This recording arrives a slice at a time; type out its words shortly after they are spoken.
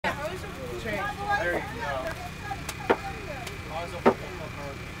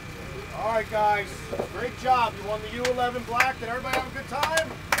right, guys. Great job. You won the U11 black. Did everybody have a good time?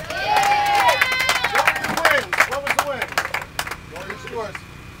 Yeah! What were your wins? What was the win? What were your scores? 6-0,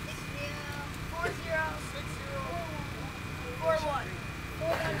 4-0, 6-0, 4-1,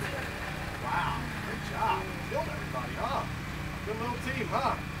 4-1. Wow, good job. Killed everybody, huh? Good little team,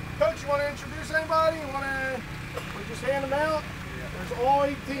 huh? Coach, you want to introduce anybody? You want to just hand them out? There's all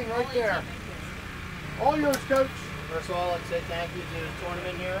 18 right there. All yours, Coach. First of all, I'd say thank you to the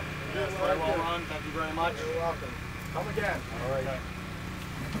tournament here. Yes, very well run. Thank you very much. You're welcome. Come again. All right.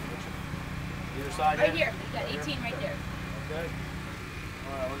 Either side Right here. You got 18 right there. Okay.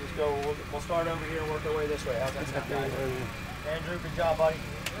 All right, we'll just go. We'll start over here and work our way this way. How's that sound, guys? Andrew, good job, buddy.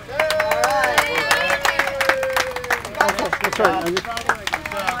 Yay! Good job. Good job.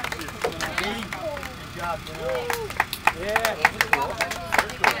 Yeah.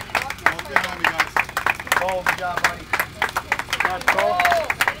 Cole, good job, buddy. Good job, Cole.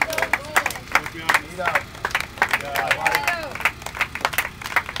 Good job. Good job, buddy.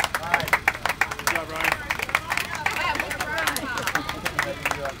 All right. Good job, Ryan.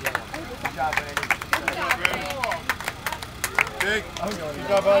 Good job, Randy. Good job, Randy. Jake, good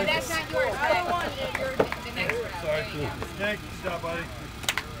job, buddy. That's not yours. I wanted it. You're the next round. Sorry. Jake, good job, buddy.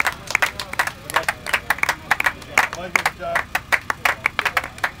 Mike, good job.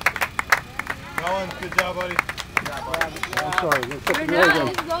 Colin, good job, buddy. Good job, buddy. I'm sorry. Let's put You're the not. again.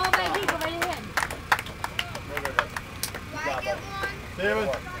 This is all by me. Go right ahead. Good job, buddy. David,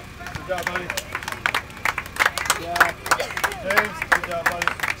 good job, buddy. Yeah. James, good job, buddy.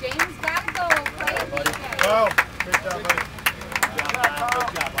 James got to go. Buddy. Kyle, good job, buddy. Good job,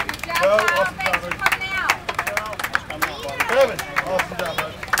 buddy. Good job, Go, Kyle. awesome Thanks job, for buddy. coming out. Come on, buddy. Kevin, awesome job,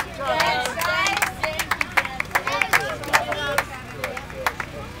 buddy.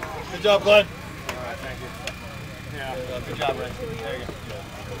 Good job, Glenn. All right, thank you. Yeah, good job, Ray. There you go.